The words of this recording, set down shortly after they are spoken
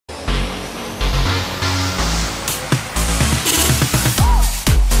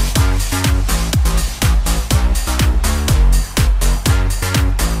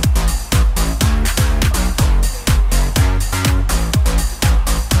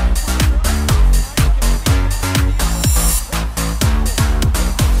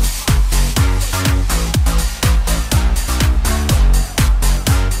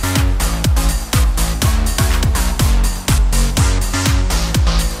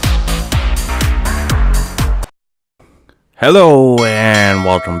Hello and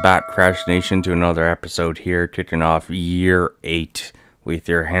welcome back, Crash Nation, to another episode here, kicking off year 8 with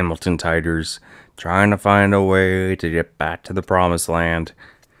your Hamilton Tigers, trying to find a way to get back to the promised land.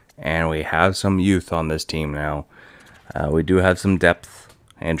 And we have some youth on this team now. We do have some depth.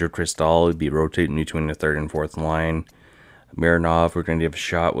 Andrew Cristal will be rotating between the third and fourth line. Mironov, we're going to give a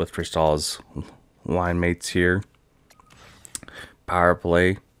shot with Cristal's line mates here. Power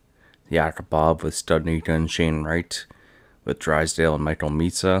play, Yakubov with Studnicka and Shane Wright. With Drysdale and Michael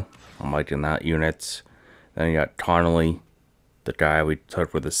Misa. I'm liking that unit. Then you got Connolly, the guy we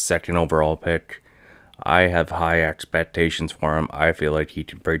took with the second overall pick. I have high expectations for him. I feel like he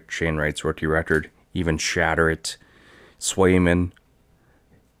can break Shane Wright's rookie record, even shatter it. Swayman,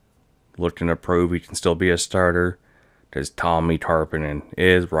 looking to prove he can still be a starter. Because Tommy Tarpinen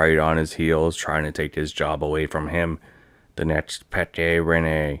is right on his heels, trying to take his job away from him. The next Pete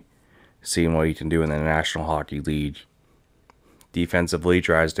Rene, seeing what he can do in the National Hockey League. Defensively,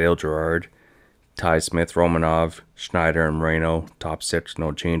 Drysdale, Gerard, Ty Smith, Romanov, Schneider, and Moreno. Top 6,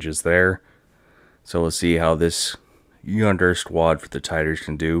 no changes there. So we'll see how this younger squad for the Tigers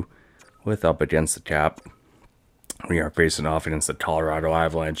can do with up against the cap. We are facing off against the Colorado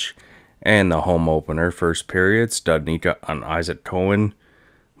Avalanche and the home opener. First period, Studnicka on Isaac Cohen.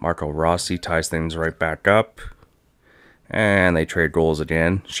 Marco Rossi ties things right back up. And they trade goals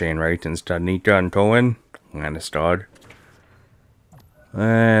again. Shane Wright and Studnicka and Cohen. And a stud.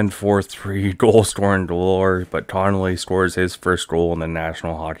 And 4-3 goal scoring galore, but Connolly scores his first goal in the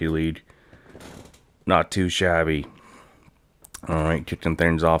National Hockey League. Not too shabby. Alright, kicking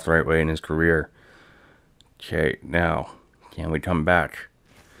things off the right way in his career. Okay, now, can we come back?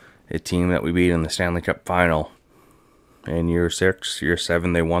 A team that we beat in the Stanley Cup Final. In year 6, year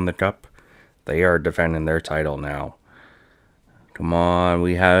 7, they won the cup. They are defending their title now. Come on,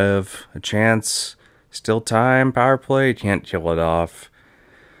 we have a chance. Still time, power play, can't kill it off.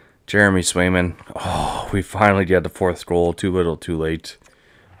 Jeremy Swayman. Oh, we finally get the 4th goal. Too little, too late.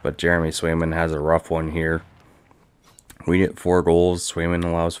 But Jeremy Swayman has a rough one here. We get 4 goals. Swayman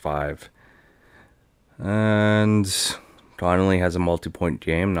allows 5. And Connolly has a multi-point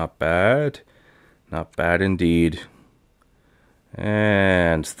game. Not bad. Not bad indeed.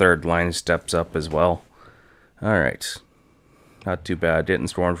 And third line steps up as well. Alright. Not too bad. Didn't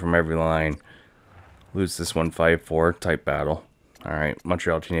storm from every line. Lose this one 5-4. Tight battle. Alright,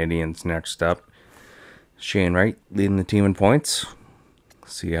 Montreal Canadiens next up. Shane Wright leading the team in points.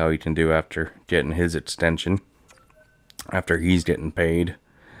 See how he can do after getting his extension. After he's getting paid.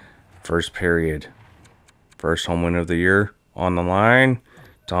 First period. First home win of the year on the line.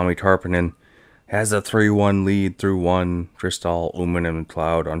 Tommy Tarpinen has a 3-1 lead through 1. Cristal, Uman, and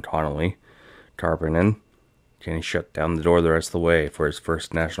McLeod on Connolly. Tarpinen, can he shut down the door the rest of the way for his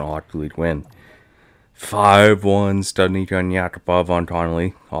first National Hockey League win? 5-1 Studnicka and Yakubov on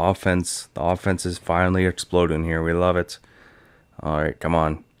Connolly. The offense is finally exploding here. We love it. Alright, come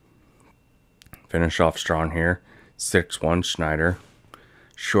on. Finish off strong here. 6-1 Schneider.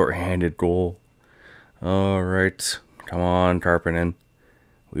 Short-handed goal. Alright. Come on, Tarpinen.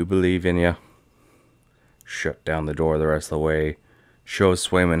 We believe in you. Shut down the door the rest of the way. Show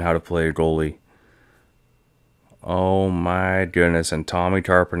Swayman how to play a goalie. Oh my goodness, and Tommy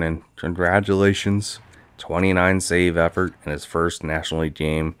Tarpinen, congratulations. 29 save effort in his first National League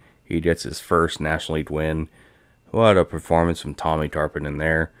game. He gets his first National League win. What a performance from Tommy Tarpinen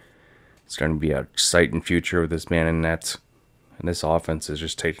there. It's going to be an exciting future with this man in net. And this offense is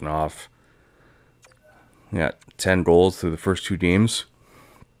just taking off. We got 10 goals through the first 2 games.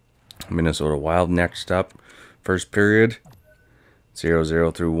 Minnesota Wild next up. First period,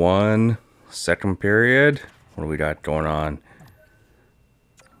 0-0 through 1. Second period, what do we got going on?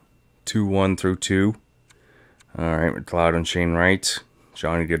 2-1 through 2. Alright, McLeod and Shane Wright.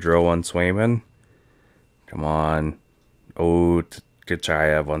 Johnny Gaudreau on Swayman. Come on. Oh,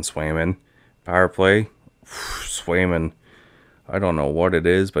 Kachayev on Swayman. Power play. Swayman. I don't know what it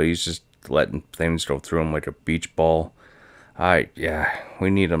is, but he's just letting things go through him like a beach ball. Yeah, we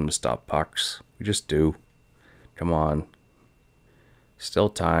need him to stop pucks. We just do. Come on. Still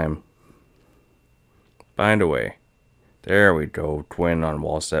time. Find a way. There we go. Twin on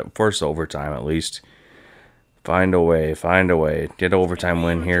Wallstep. First overtime at least. Find a way. Find a way. Get an overtime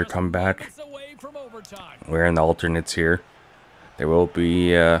win here. Come back. We're in the alternates here. There will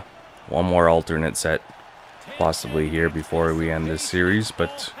be one more alternate set possibly here before we end this series.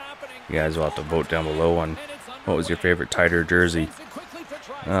 But you guys will have to vote down below on what was your favorite Tiger jersey.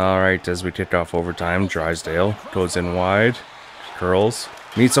 Alright, as we kick off overtime, Drysdale goes in wide. Curls.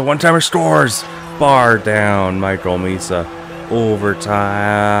 Misa one-timer scores! Bar down, Michael Misa.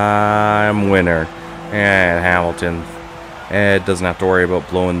 Overtime winner. And Hamilton Ed doesn't have to worry about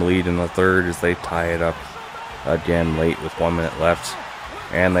blowing the lead in the third as they tie it up again late with 1 minute left.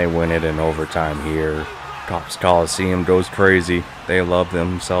 And they win it in overtime here. Copps Coliseum goes crazy. They love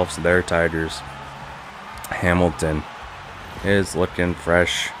themselves their Tigers. Hamilton is looking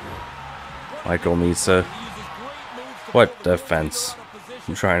fresh. Michael Misa. What defense.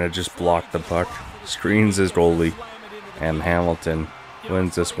 I'm trying to just block the puck. Screens his goalie. And Hamilton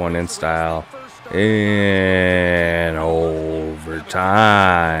wins this one in style. In overtime.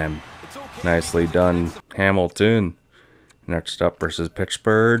 Nicely done, Hamilton. Next up versus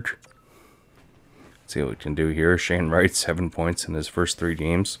Pittsburgh. Let's see what we can do here. Shane Wright, 7 points in his first 3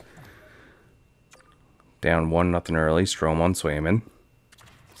 games. Down 1-0 early. Strome on Swayman.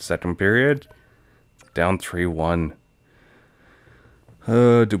 Second period. Down 3-1.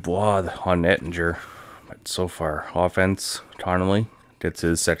 Dubois on Ettinger. But so far, offense. Connolly gets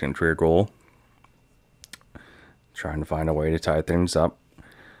his second career goal. Trying to find a way to tie things up.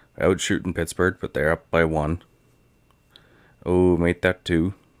 Out shooting Pittsburgh, but they're up by 1. Oh, made that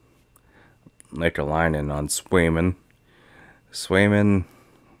 2. Nikolainen on Swayman. Swayman,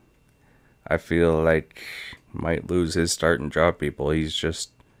 I feel like, might lose his starting job, people. He's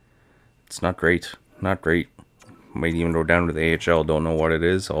just, it's not great. Not great. Might even go down to the AHL. Don't know what it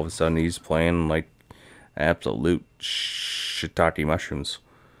is. All of a sudden, he's playing like absolute shiitake mushrooms.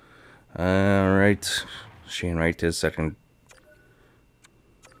 Alright. Shane Wright, his second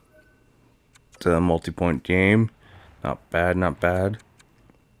multi-point game. Not bad, not bad.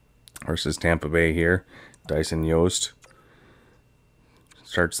 Versus Tampa Bay here. Dyson Yost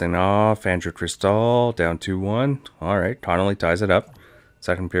starts things off. Andrew Cristal down 2-1. Alright, Connolly ties it up.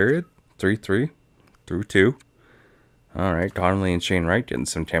 Second period, 3-3 through 2. Alright, Connolly and Shane Wright getting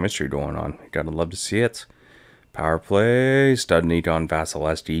some chemistry going on. You gotta love to see it. Power play. Studnik on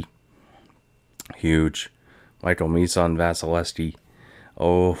Vasilevsky. Huge. Michael Misa on Vasilevsky.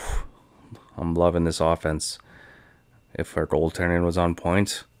 Oh, I'm loving this offense. If our goaltending was on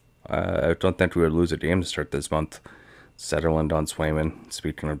point, I don't think we would lose a game to start this month. Sutherland on Swayman.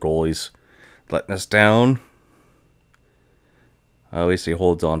 Speaking of goalies, letting us down. At least he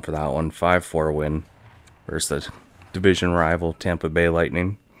holds on for that one. 5-4 win versus the division rival Tampa Bay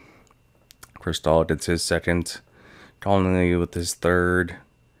Lightning. Cristal gets his second. Connolly with his third.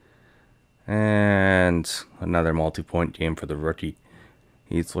 And another multi-point game for the rookie.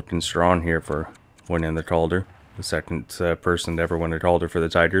 He's looking strong here for winning the Calder. The second person to ever win a Calder for the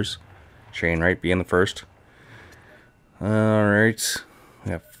Tigers. Shane Wright being the first. Alright.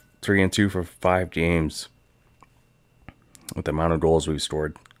 We have 3-2 for 5 games. With the amount of goals we've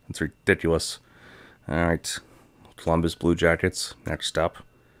scored. It's ridiculous. Alright. Columbus Blue Jackets next up.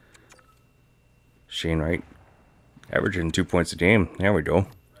 Shane Wright averaging 2 points a game. There we go.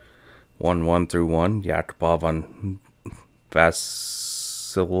 1-1 through 1. Yakupov on Vasilevs.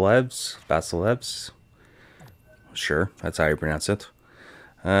 Sure, that's how you pronounce it.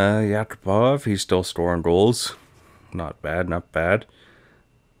 Yakupov, he's still scoring goals. Not bad, not bad.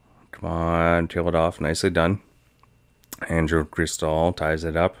 Come on, tail it off. Nicely done. Andrew Cristal ties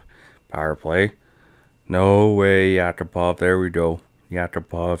it up. Power play. No way, Yakupov. There we go.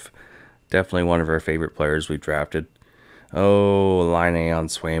 Yakupov, definitely one of our favorite players we drafted. Oh, Line on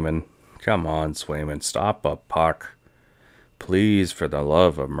Swayman. Come on, Swayman. Stop a puck. Please, for the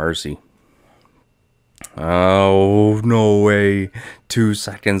love of mercy. Oh, no way. 2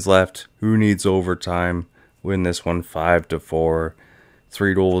 seconds left. Who needs overtime? Win this one 5-4.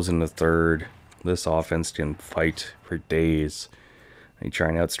 3 goals in the third. This offense can fight for days. They try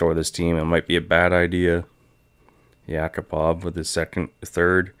and outscore this team. It might be a bad idea. Yakupov with his second,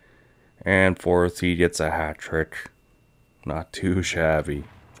 third, and fourth. He gets a hat trick. Not too shabby.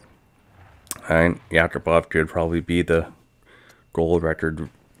 And Yakupov could probably be the goal record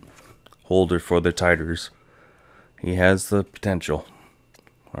holder for the Tigers. He has the potential.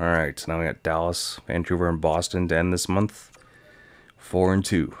 Alright, so now we got Dallas, Vancouver, and Boston to end this month.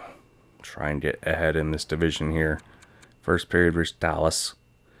 4-2. Try and get ahead in this division here. First period versus Dallas.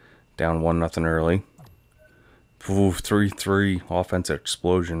 Down 1-0 early. 3-3. Offensive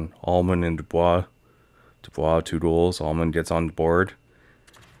explosion. Allman and Dubois. Dubois, 2 goals. Allman gets on the board.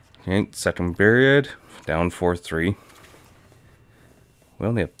 Okay, second period. Down 4-3. We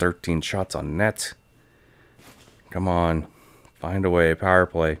only have 13 shots on net. Come on. Find a way. Power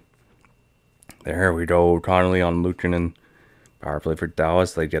play. There we go. Connolly on Luukkonen. Power play for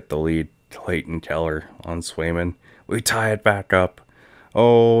Dallas. They get the lead. Clayton Keller on Swayman. We tie it back up.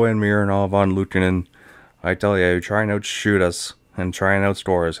 Oh, and Mironov on Luukkonen. I tell you, try and outshoot us and try and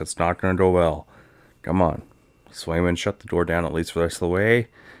outscore us. It's not going to go well. Come on. Swayman shut the door down at least for the rest of the way.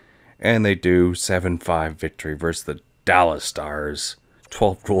 And they do. 7-5 victory versus the Dallas Stars.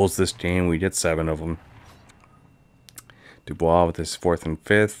 12 goals this game. We get 7 of them. Dubois with his 4th and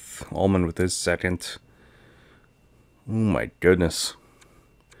 5th. Ullman with his 2nd. Oh my goodness.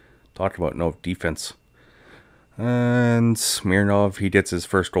 Talk about no defense. And Smirnov, he gets his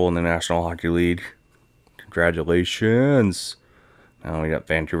first goal in the National Hockey League. Congratulations. Now we got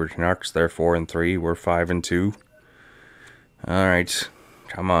Vancouver Canucks. They're 4 and 3. We're 5 and 2. Alright.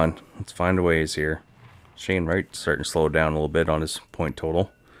 Come on. Let's find a ways here. Shane Wright starting to slow down a little bit on his point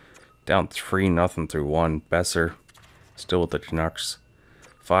total. Down 3-0 through 1. Besser still with the Canucks.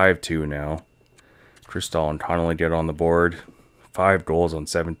 5-2 now. Cristall and Connolly get on the board. 5 goals on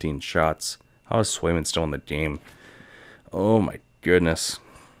 17 shots. How is Swayman still in the game? Oh my goodness.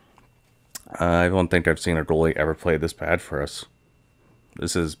 I don't think I've seen a goalie ever play this bad for us.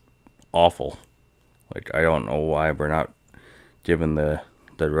 This is awful. Like, I don't know why we're not giving the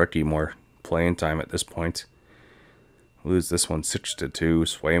rookie more playing time at this point. Lose this one 6-2.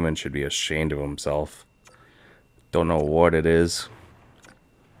 Swayman should be ashamed of himself. Don't know what it is.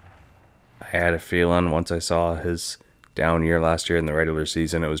 I had a feeling once I saw his down year last year in the regular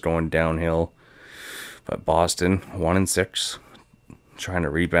season, it was going downhill. But Boston, 1 and 6. Trying to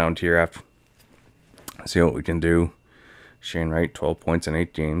rebound here after. See what we can do. Shane Wright, 12 points in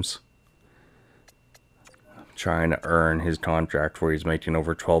 8 games. Trying to earn his contract where he's making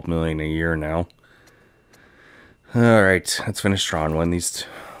over $12 million a year now. Alright, let's finish strong. Win these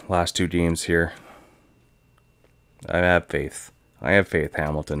last 2 games here. I have faith. I have faith,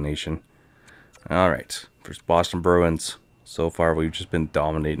 Hamilton Nation. Alright, first Boston Bruins. So far, we've just been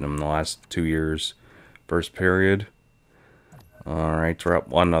dominating them the last 2 years. First period. Alright, we're up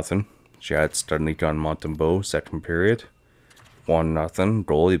 1-0. Chad Studnicka on Montembeault, second period. 1-0.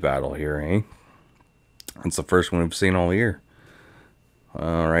 Goalie battle here, eh? It's the first one we've seen all year.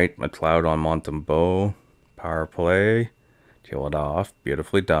 Alright, McLeod on Montembeault. Power play. Kill it off.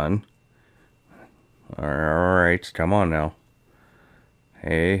 Beautifully done. Alright, come on now.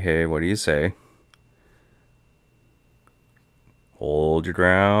 Hey, what do you say? Hold your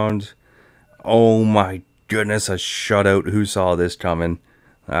ground. Oh my goodness, a shutout. Who saw this coming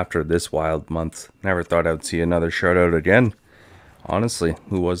after this wild month? Never thought I'd see another shutout again. Honestly,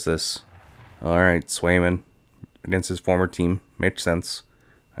 who was this? Alright, Swayman against his former team. Makes sense.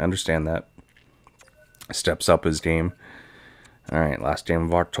 I understand that. Steps up his game. Alright, last game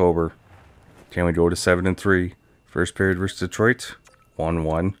of October. Can we go to 7 and 3? First period versus Detroit.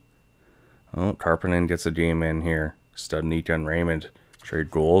 1-1. Oh, Karppinen gets a game in here. Studnicka and Raymond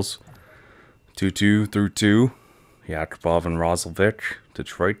trade goals. 2-2 through 2. Yakupov and Roslovic.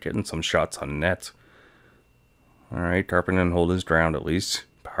 Detroit getting some shots on net. Alright, Karppinen hold his ground at least.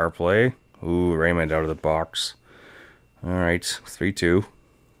 Power play. Ooh, Raymond out of the box. Alright, 3-2.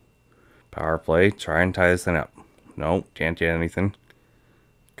 Power play. Try and tie this thing up. No, can't get anything.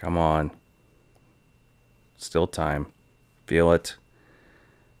 Come on. Still time. Feel it.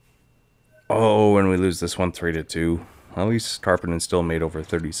 Oh, and we lose this one 3-2. At least Karppinen still made over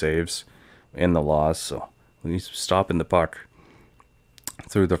 30 saves in the loss, so at least stopping the puck.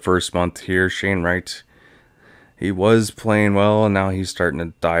 Through the first month here, Shane Wright, he was playing well, and now he's starting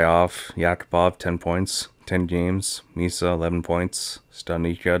to die off. Yakupov, 10 points, 10 games. Misa, 11 points.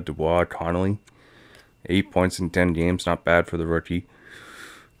 Studnicka, Dubois, Connolly, 8 points in 10 games. Not bad for the rookie.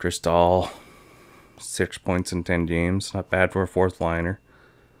 Cristall, 6 points in 10 games. Not bad for a fourth liner.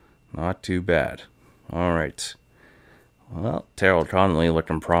 Not too bad. Alright. Well, Terrell Connolly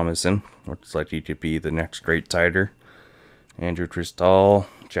looking promising. Looks like he could be the next great tighter. Andrew Cristall,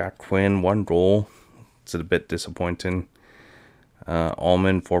 Jack Quinn, 1 goal. It's a bit disappointing.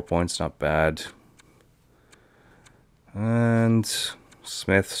 Ullman, 4 points, not bad. And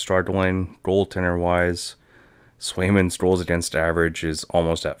Smith struggling goaltender-wise. Swayman's goals against average is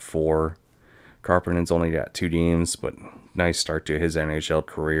almost at 4. Karppinen's only got 2 games, but nice start to his NHL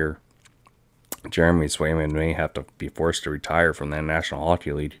career. Jeremy Swayman may have to be forced to retire from the National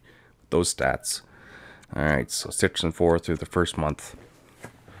Hockey League with those stats. Alright, so 6 and 4 through the first month.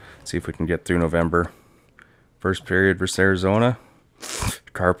 See if we can get through November. First period versus Arizona.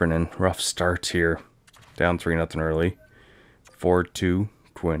 Karppinen, rough start here. Down 3-0 early. 4-2.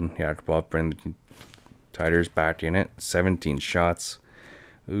 Quinn, Yakupov, Brendan Tiders back in it. 17 shots.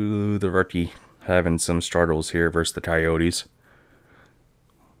 Ooh, the rookie having some struggles here versus the Coyotes.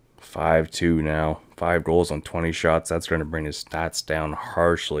 5-2 now. 5 goals on 20 shots. That's going to bring his stats down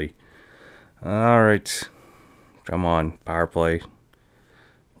harshly. Alright. Come on. Power play.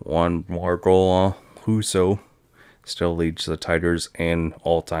 1 more goal. Husso still leads the Tigers in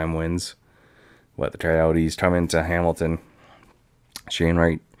all-time wins. But the Coyotes come into Hamilton. Shane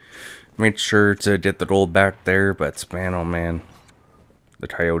Wright Made sure to get the goal back there, but man, oh man. The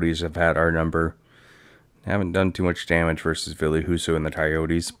Coyotes have had our number. Haven't done too much damage versus Ville Husso and the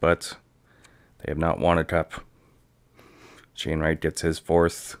Coyotes, but they have not won a cup. Shane Wright gets his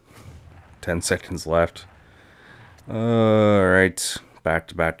fourth. 10 seconds left. Alright.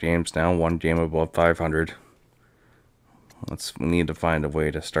 Back-to-back games now. One game above 500. We need to find a way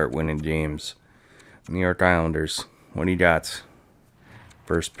to start winning games. New York Islanders. What do you got?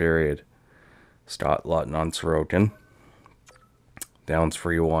 First period. Scott Lutton on Sorokin. Downs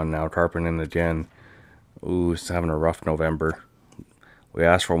 3-1 now. Carpenter again. Ooh, he's having a rough November. We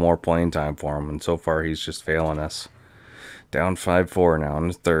asked for more playing time for him, and so far he's just failing us. Down 5-4 now in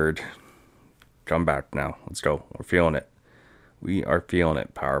the third. Come back now. Let's go. We're feeling it. We are feeling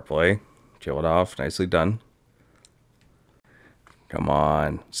it. Power play. Kill it off. Nicely done. Come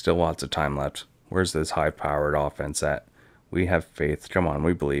on. Still lots of time left. Where's this high-powered offense at? We have faith. Come on.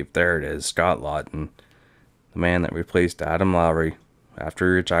 We believe. There it is. Scott Lutton. The man that replaced Adam Lowry after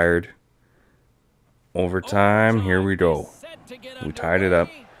he retired. Overtime. Here we go. We tied it up.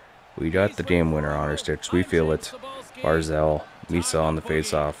 We got the game winner on our sticks. We feel it. Barzal. Misa on the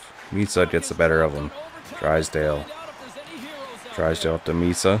face-off. Misa gets the better of him. Drysdale. Drysdale up to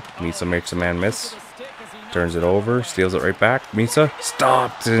Misa. Misa makes a man miss. Turns it over. Steals it right back. Misa.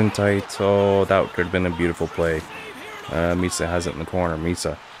 Stopped in tight. Oh, that could have been a beautiful play. Misa has it in the corner.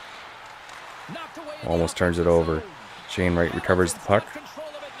 Misa. Almost turns it over. Shane Wright recovers the puck.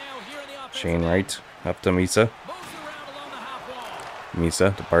 Shane Wright up to Misa.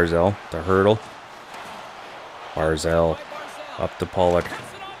 Misa to Barzal. To Hurdle. Barzal up to Pollock.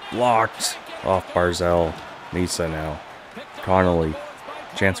 Blocked off Barzal. Misa now. Connolly.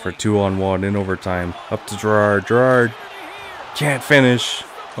 Chance for 2-on-1 in overtime. Up to Gerard. Gerard can't finish.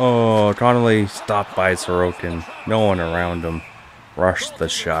 Oh, Connolly stopped by Sorokin. No one around him. Rushed the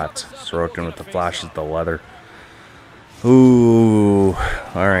shot. Sorokin with the flashes of the leather. Ooh.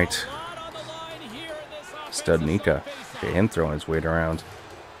 Alright. Studnicka. Okay, him throwing his weight around.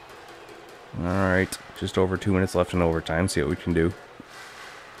 Alright. Just over 2 minutes left in overtime. See what we can do.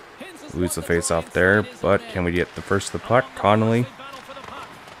 Lose the face off there, but can we get the first of the puck? Connolly.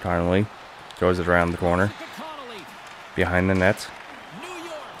 Connolly throws it around the corner. Behind the net.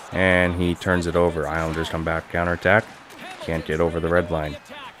 And he turns it over. Islanders come back, counterattack. Can't get over the red line.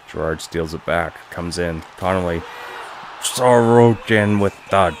 Gerard steals it back. Comes in. Connolly. Sorokin with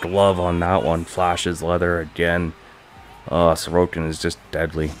the glove on that one. Flashes leather again. Sorokin is just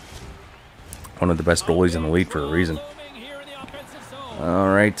deadly. One of the best goalies in the league for a reason.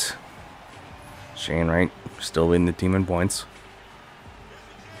 Alright. Shane Wright still leading the team in points.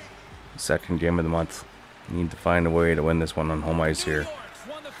 Second game of the month. Need to find a way to win this one on home ice here.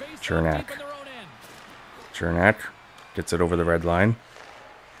 Chernak. Chernak gets it over the red line.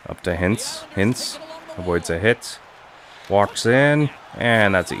 Up to Hintz. Hintz avoids a hit. Walks in.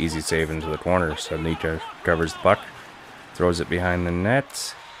 And that's an easy save into the corner. Studnicka covers the puck. Throws it behind the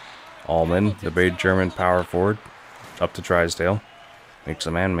net. Allman, the big German power forward. Up to Drysdale. Makes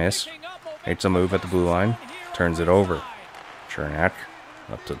a man miss. Makes a move at the blue line. Turns it over. Chernak.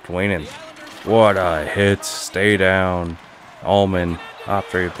 Up to Dwayne. What a hit. Stay down. Allman.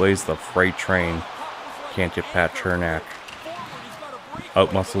 After he plays the freight train. Can't get Pat Chernak.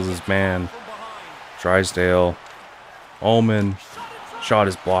 Outmuscles his man. Drysdale. Allman. Shot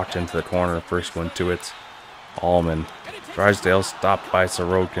is blocked into the corner. First one to it. Allman. Drysdale stopped by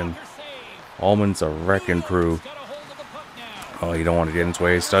Sorokin. Allman's a wrecking crew. Oh, you don't want to get in his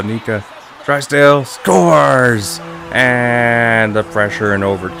way. Studnicka. Drysdale scores! And the pressure in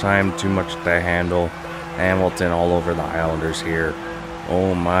overtime, too much to handle. Hamilton all over the Islanders here.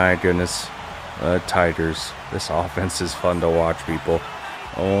 Oh my goodness. Tigers. This offense is fun to watch, people.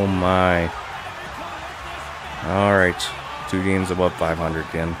 Oh my. Alright. 2 games above 500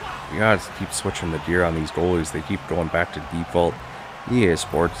 again. You gotta keep switching the gear on these goalies. They keep going back to default. EA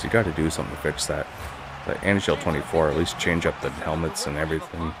Sports, you gotta do something to fix that. The NHL 24, at least change up the helmets and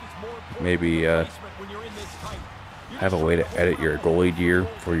everything. Maybe have a way to edit your goalie gear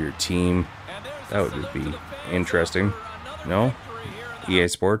for your team. That would just be interesting. No? EA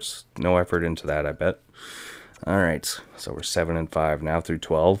Sports, no effort into that, I bet. Alright, so we're 7-5 now through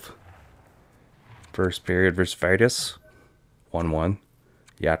 12. First period versus Vitus. 1-1.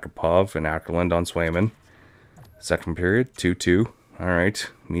 Yakupov and Ackerland on Swayman. Second period, 2-2. Alright,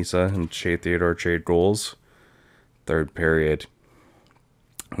 Misa and Shea Theodore trade goals. Third period.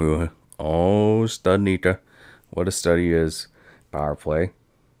 Ooh. Oh, Studnicka. What a stud he is. Power play.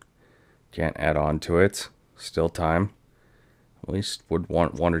 Can't add on to it. Still time. At least would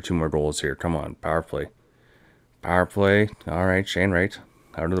want 1 or 2 more goals here. Come on, power play. Power play. Alright, Shane Wright.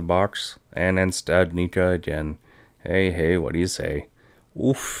 out of the box. And then Studnicka again. Hey, what do you say?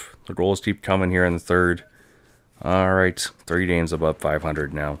 Oof, the goals keep coming here in the third. Alright, 3 games above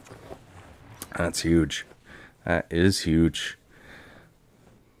 500 now. That's huge. That is huge.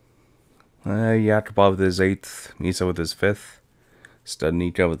 Yakupov with his 8th. Misa with his 5th.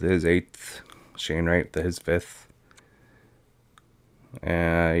 Studnicka with his 8th. Shane Wright with his 5th.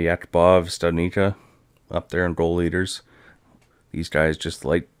 Yakupov, Studnicka up there in goal leaders. These guys just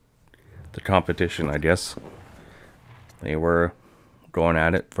like the competition, I guess. They were going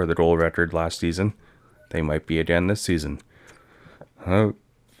at it for the goal record last season. They might be again this season. Oh.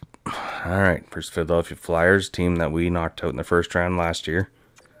 Alright, first Philadelphia Flyers, team that we knocked out in the first round last year.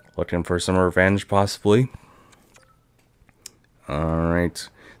 Looking for some revenge, possibly. Alright,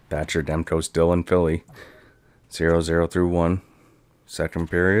 Thatcher Demko still in Philly. 0-0 through 1. Second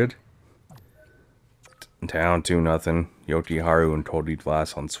period. Down 2-0. Yoki Haru and Cody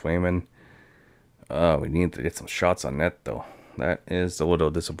Glass on Swayman. We need to get some shots on net, though. That is a little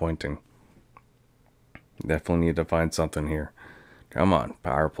disappointing. Definitely need to find something here. Come on,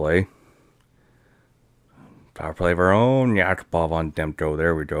 power play. Power play of our own. Yakupov on Demko.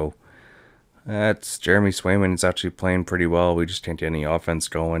 There we go. That's Jeremy Swayman is actually playing pretty well. We just can't get any offense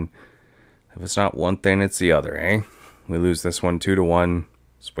going. If it's not one thing, it's the other, eh? We lose this one 2-1.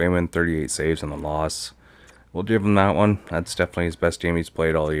 Swayman 38 saves on the loss. We'll give him that one. That's definitely his best game he's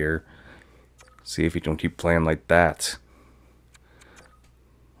played all year. See if he can keep playing like that.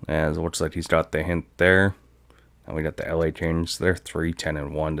 As it looks like he's got the hint there. And we got the LA Kings. They're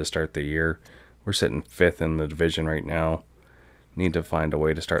 3-10-1 to start the year. We're sitting 5th in the division right now. Need to find a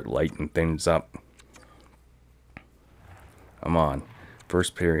way to start lighting things up. Come on.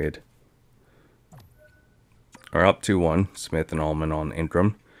 First period. We're up 2-1. Smith and Allman on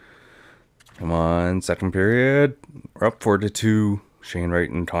Ingram. Come on. Second period. We're up 4-2. Shane Wright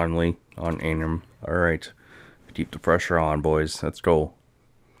and Conley on Ingram. Alright. Keep the pressure on, boys. Let's go.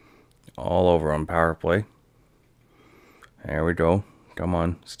 All over on power play. There we go. Come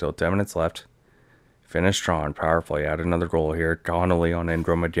on. Still 10 minutes left. Finish strong. Power play. Add another goal here. Connolly on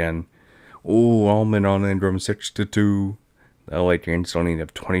Ingram again. Ooh, Allman on Ingram. 6-2. The LA Kings don't even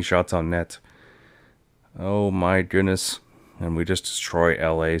have 20 shots on net. Oh my goodness. And we just destroy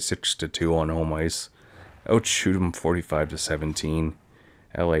LA 6-2 on home ice. Outshoot them 45-17.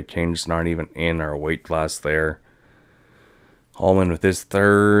 LA Kings not even in our weight class there. Allman with his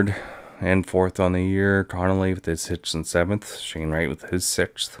 3rd and 4th on the year. Connolly with his 6th and 7th. Shane Wright with his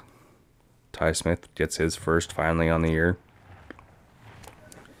 6th. Ty Smith gets his 1st finally on the year.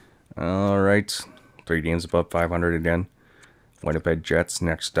 Alright. 3 games above 500 again. Winnipeg Jets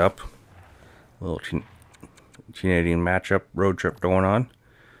next up. A little Canadian matchup road trip going on.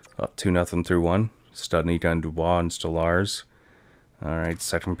 Up 2-0 through 1. Studnicka and Dubois and Stolarz. Alright,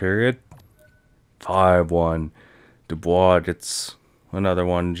 second period. 5-1. Dubois gets another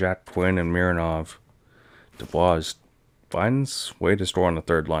one. Jack Quinn and Mironov. Dubois finds way to score on the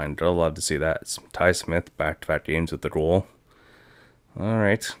third line. I'd love to see that. Some Ty Smith back-to-back games with the goal.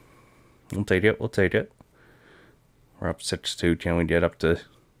 Alright. We'll take it. We'll take it. We're up 6-2. Can we get up to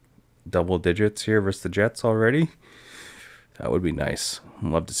double digits here versus the Jets already? That would be nice.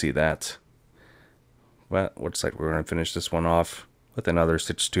 I'd love to see that. But looks like we're going to finish this one off with another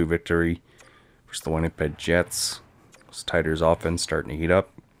 6-2 victory versus the Winnipeg Jets. Tiders offense starting to heat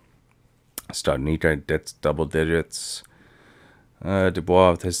up. Studnicka gets double digits.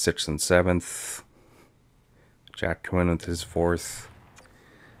 Dubois with his 6th and 7th. Jack Quinn with his 4th.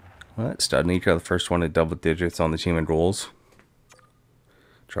 Studnicka, the first one at double digits on the team in goals.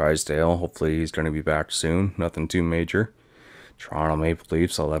 Drysdale, hopefully he's going to be back soon. Nothing too major. Toronto Maple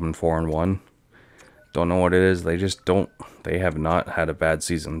Leafs 11-4-1. Don't know what it is. They just don't. They have not had a bad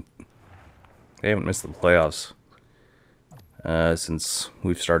season. They haven't missed the playoffs since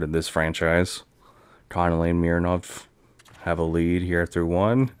we've started this franchise. Connolly and Mironov have a lead here through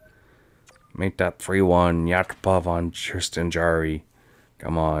 1. Make that 3-1. Yakupov on Tristan Jarry.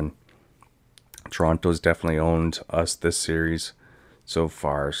 Come on. Toronto's definitely owned us this series so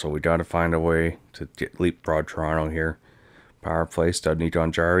far, so we got to find a way to leapfrog Toronto here. Power play, Studnicka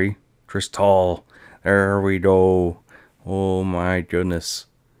on Jarry. Chris Tall. There we go. Oh my goodness.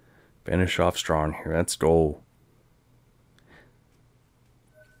 Finish off strong here. Let's go.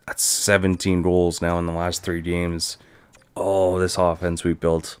 That's 17 goals now in the last 3 games. Oh, this offense we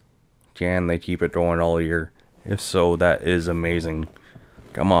built. Can they keep it going all year? If so, that is amazing.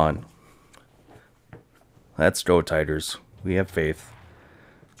 Come on. Let's go, Tigers. We have faith.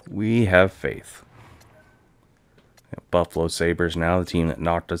 We have faith. Buffalo Sabres now, the team that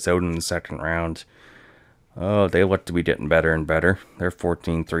knocked us out in the second round. Oh, they look to be getting better and better. They're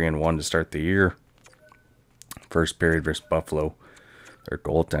 14-3-1 to start the year. First period versus Buffalo. Their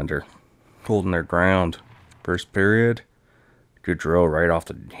goaltender holding their ground. First period. Good drill right off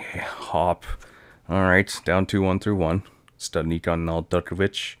the hop. Alright, down 2-1 through 1. Studnik on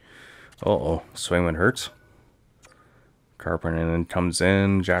Naldukovic. Uh-oh, Swayman hurts. Carpenter comes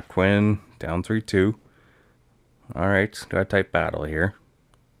in. Jack Quinn down 3-2. Alright, got a tight battle here.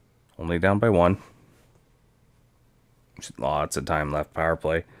 Only down by 1. Lots of time left. Power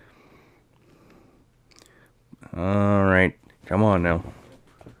play. Alright, come on now.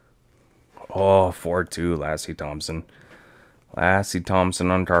 Oh, 4-2, Lassie Thompson. Lassie Thompson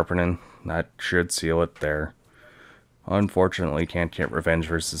on Carpenter. That should seal it there. Unfortunately, can't get revenge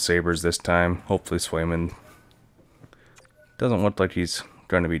versus Sabres this time. Hopefully Swayman doesn't look like he's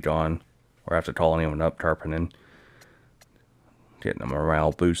going to be gone or have to call anyone up. Carpenter getting a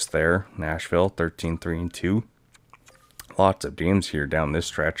morale boost there. Nashville 13-3-2. Lots of games here down this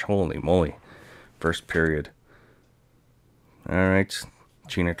stretch. Holy moly. First period. Alright.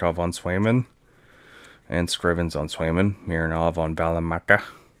 Chinakhov on Swayman. And Scrivens on Swayman. Mironov on Valimaka.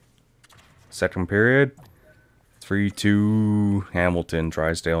 Second period. 3-2. Hamilton,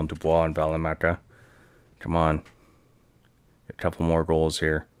 Drysdale, and Dubois on Valimaka. Come on. A couple more goals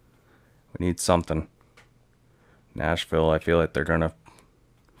here. We need something. Nashville, I feel like they're going to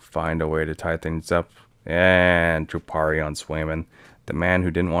find a way to tie things up. And Trupari on Swayman. The man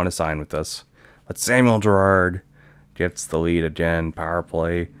who didn't want to sign with us. But Samuel Girard gets the lead again. Power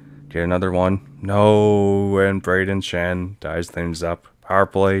play. Get another one. No. And Braden Shen ties things up. Power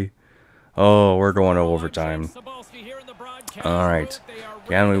play. Oh, we're going to overtime. Alright.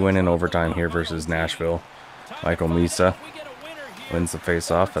 Can we win in overtime here versus Nashville? Michael Misa wins the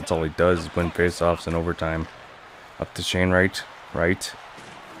face-off. That's all he does is win face-offs in overtime. Up to Shane Wright. Right.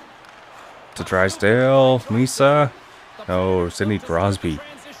 To Drysdale. Misa. Oh, Sidney Crosby.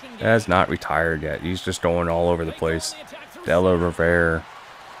 Has not retired yet. He's just going all over the place. Della Rivera.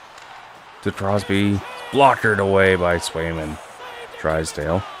 To Crosby. Blockered away by Swayman.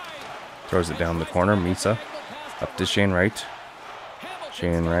 Drysdale. Throws it down the corner. Misa. Up to Shane Wright.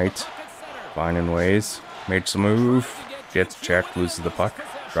 Shane Wright. Finding ways. Makes a move. Gets checked. Loses the puck.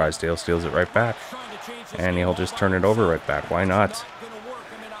 Drysdale steals it right back. And he'll just turn it over right back. Why not?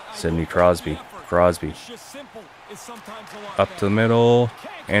 Sidney Crosby. Crosby. Up to the middle.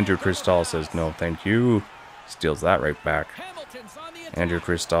 Andrew Cristal says no thank you. Steals that right back. Andrew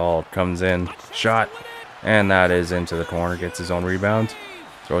Cristal comes in. Shot. And that is into the corner. Gets his own rebound.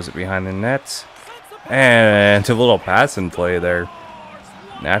 Throws it behind the net. And a little pass and play there.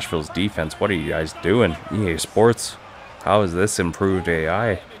 Nashville's defense. What are you guys doing? EA Sports. How is this improved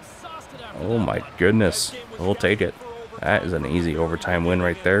AI? Oh my goodness. We'll take it. That is an easy overtime win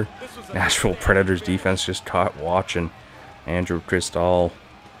right there. Nashville Predators defense just caught watching. Andrew Cristal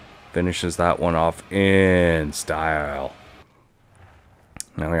finishes that one off in style.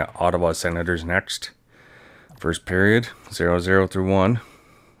 Now we got Ottawa Senators next. First period, 0-0 through 1.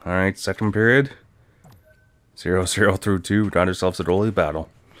 Alright, second period, 0-0 through 2. Got ourselves a goalie battle.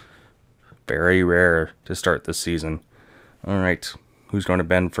 Very rare to start this season. Alright, who's going to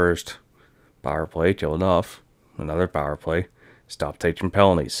bend first? Power play, killed off. Another power play. Stop taking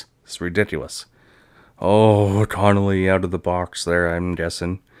penalties. It's ridiculous. Oh, Connolly out of the box there, I'm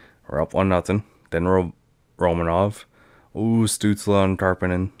guessing. We're up 1-0. Then Romanov. Ooh, Stützle and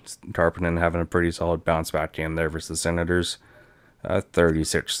Karppinen having a pretty solid bounce back game there versus the Senators.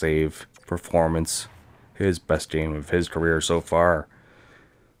 36 save performance. His best game of his career so far.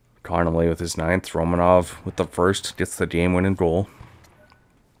 Connolly with his 9th. Romanov with the first. Gets the game-winning goal.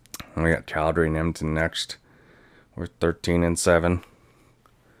 And we got Calgary and Edmonton next. We're 13-7.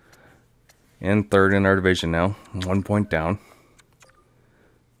 And third in our division now. 1 point down.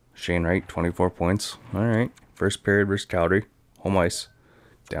 Shane Wright, 24 points. Alright. First period versus Calgary. Home ice.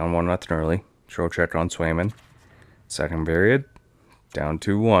 Down 1-0 early. Trocheck on Swayman. Second period. Down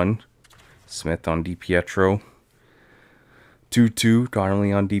 2-1. Smith on DiPietro. 2-2.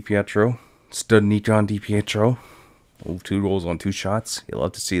 Connolly on DiPietro. Studnik on DiPietro. Oh, 2 goals on 2 shots. You'll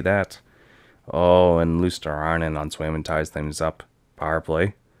love to see that. Oh, and Luosterainen on Swayman ties things up. Power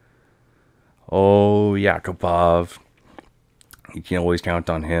play. Oh, Yakupov. You can always count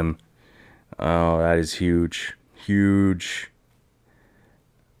on him. Oh, that is huge. Huge.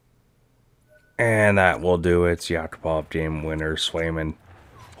 And that will do it. Yakupov game winner. Swayman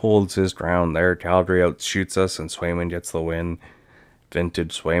holds his ground there. Calgary outshoots us and Swayman gets the win.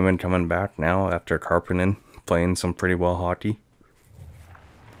 Vintage Swayman coming back now after Karppinen playing some pretty well hockey.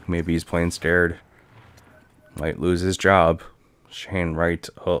 Maybe he's playing scared. Might lose his job. Shane Wright.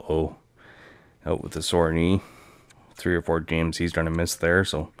 Uh-oh. out with a sore knee. 3 or 4 games he's going to miss there,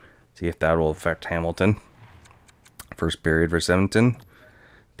 so see if that will affect Hamilton. First period for Edmonton,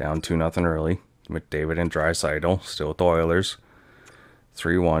 down 2-0 early. McDavid and Draisaitl still with the Oilers.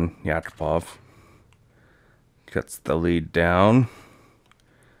 3-1, Yakupov cuts the lead down.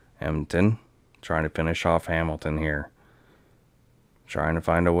 Edmonton trying to finish off Hamilton here. Trying to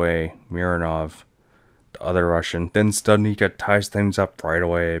find a way. Mironov, the other Russian. Then Studnicka ties things up right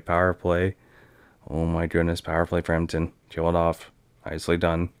away. Power play. Oh my goodness, power play for Edmonton. Kill it off. Nicely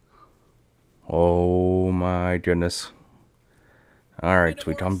done. Oh my goodness. Alright,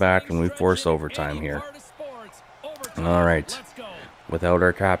 we come back and we force overtime here. Alright. Without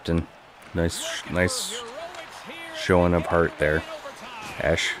our captain. Nice showing of heart there.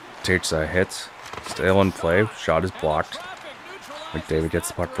 Ash takes a hit. Still in play. Shot is blocked. McDavid gets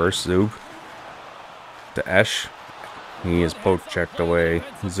the puck first. Zub. To Esh. He is poke checked away.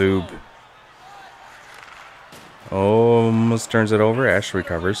 Zub. Almost turns it over. Ash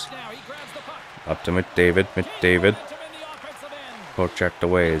recovers. Up to McDavid. McDavid. Poke checked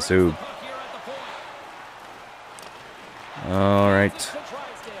away. Zub. Alright.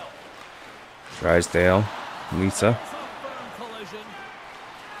 Drysdale. Lisa.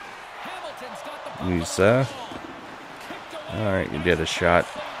 Lisa. Alright, you did a shot.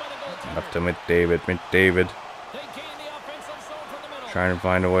 Up to McDavid. McDavid. Trying to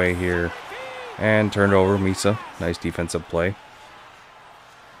find a way here. And turned over. Misa. Nice defensive play.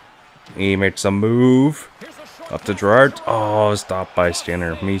 He makes a move. Up to Gerard. Oh, stopped by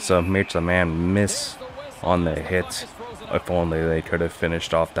Skinner. Misa makes a man miss on the hit. If only they could have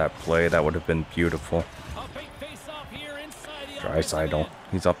finished off that play. That would have been beautiful. Draisaitl.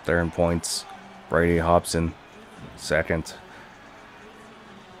 He's up there in points. Brady Hobson. Second.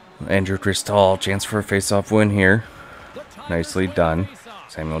 Andrew Cristal. Chance for a face-off win here. Nicely done.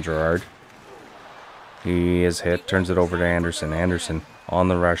 Samuel Girard. He is hit. Turns it over to Anderson. Anderson on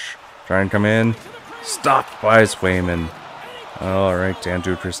the rush. Trying to come in. Stopped by Swayman. Alright,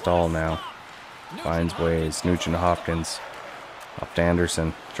 Andrew Cristal now. Finds ways. Nugent Hopkins. Up to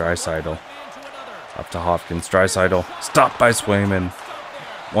Anderson. Draisaitl. Up to Hopkins. Draisaitl. Stopped by Swayman.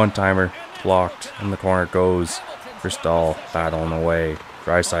 One-timer. Blocked. In the corner goes. Cristal battling away.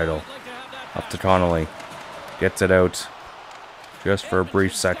 Draisaitl. Up to Connolly. Gets it out. Just for a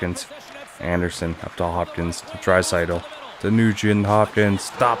brief second. Anderson. Up to Hopkins. To Draisaitl. To Nugent Hopkins.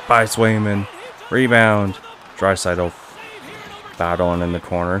 Stopped by Swayman. Rebound. Draisaitl. Battling in the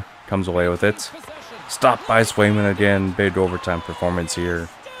corner. Comes away with it. Stopped by Swayman again. Big overtime performance here.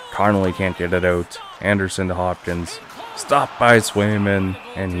 Connolly can't get it out. Anderson to Hopkins. Stopped by Swayman.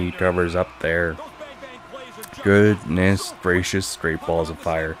 And he covers up there. Goodness gracious, straight balls of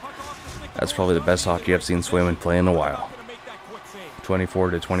fire. That's probably the best hockey I've seen Swayman play in a while.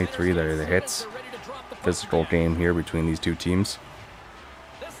 24-23, there are the hits. Physical game here between these two teams.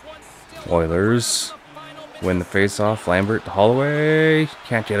 Oilers win the face-off. Lambert to Holloway.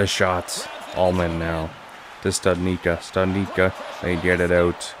 Can't get a shot. Allman now to Studnicka. Studnicka, they get it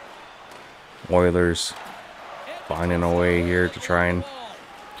out. Oilers finding a way here to try and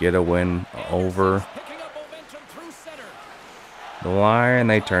get a win over the line.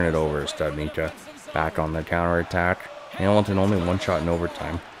 They turn it over. Studnicka back on the counterattack. Hamilton only one shot in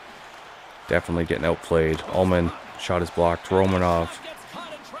overtime. Definitely getting outplayed. Allman shot is blocked. Romanov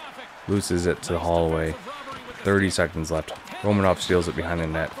loses it to Holloway. 30 seconds left. Romanov steals it behind the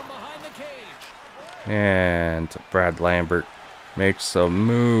net. And Brad Lambert makes a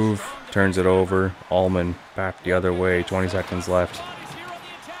move. Turns it over. Allman back the other way. 20 seconds left.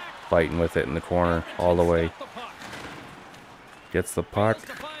 Fighting with it in the corner. All the way. Gets the puck.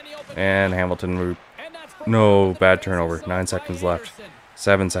 And Hamilton. No, bad turnover. 9 seconds left.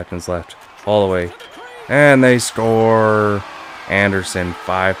 7 seconds left. All the way. And they score. Anderson,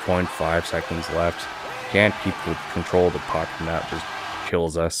 5.5 seconds left. Can't keep control of the puck, and that just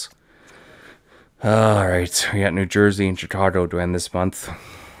kills us. Alright, we got New Jersey and Chicago to end this month.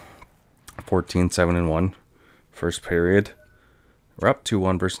 14-7-1. First period. We're up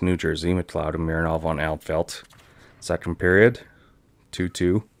 2-1 versus New Jersey. McLeod and Mironov on Altfelt. Second period.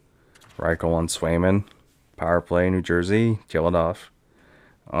 2-2. Reichel on Swayman. Power play, New Jersey. Kill it off.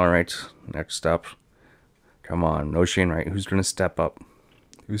 Alright, next up. Come on, no Shane Wright. Who's going to step up?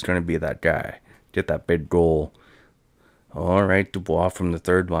 Who's going to be that guy? Get that big goal. Alright, Dubois from the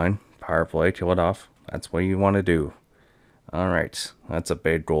third line. Power play, kill it off. That's what you want to do. Alright, that's a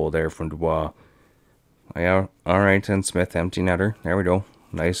big goal there from Dubois. Yeah, alright, and Smith, empty netter. There we go.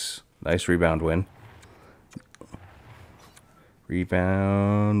 Nice rebound win.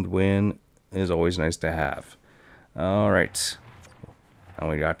 Rebound win is always nice to have. Alright. And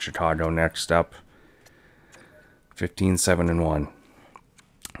we got Chicago next up. 15-7-1.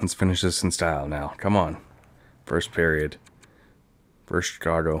 Let's finish this in style now. Come on. First period. First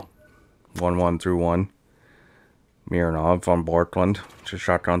Chicago. 1-1 through 1. Mironov on Borkland to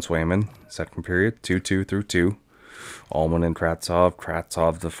shotgun Swayman. Second period. 2-2 through 2. Allman and Kravtsov.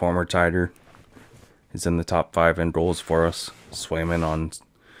 Kravtsov, the former Tiger, is in the top 5 in goals for us. Swayman on.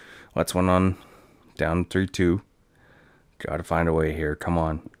 Let's one on. Down 3-2. Gotta find a way here. Come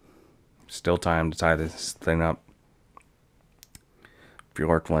on. Still time to tie this thing up.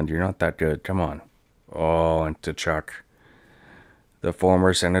 Bjorklund, you're not that good. Come on. Oh, and to Chuck. The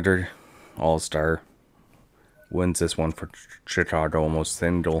former Senator All-Star wins this one for Chicago almost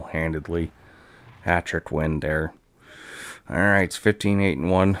single-handedly. Hat-trick win there. Alright, it's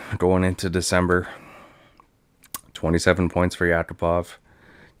 15-8-1 going into December. 27 points for Yakupov.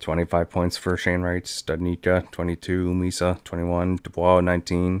 25 points for Shane Wright. Studnicka, 22. Misa, 21. Dubois,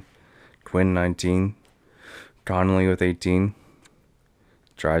 19. Quinn, 19. Connolly with 18.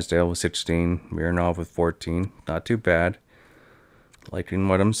 Drysdale with 16. Mironov with 14. Not too bad. Liking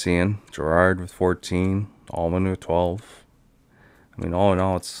what I'm seeing. Gerard with 14. Allman with 12. I mean, all in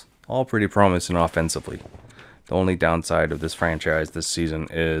all, it's all pretty promising offensively. The only downside of this franchise this season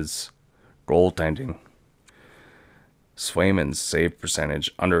is goaltending. Swayman's save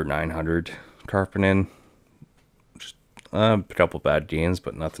percentage under 900. Karpinen, just a couple bad games,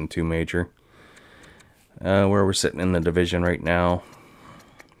 but nothing too major. Where we're sitting in the division right now,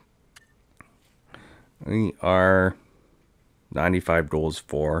 we are 95 goals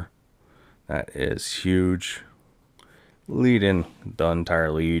for. That is huge. Leading the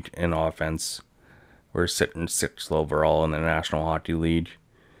entire league in offense. We're sitting 6th overall in the National Hockey League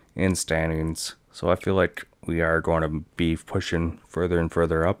in standings. So I feel like we are going to be pushing further and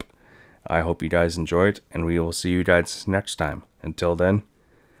further up. I hope you guys enjoyed, and we will see you guys next time. Until then,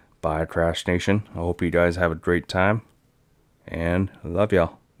 bye Crash Nation. I hope you guys have a great time, and love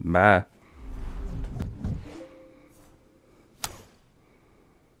y'all. Bye.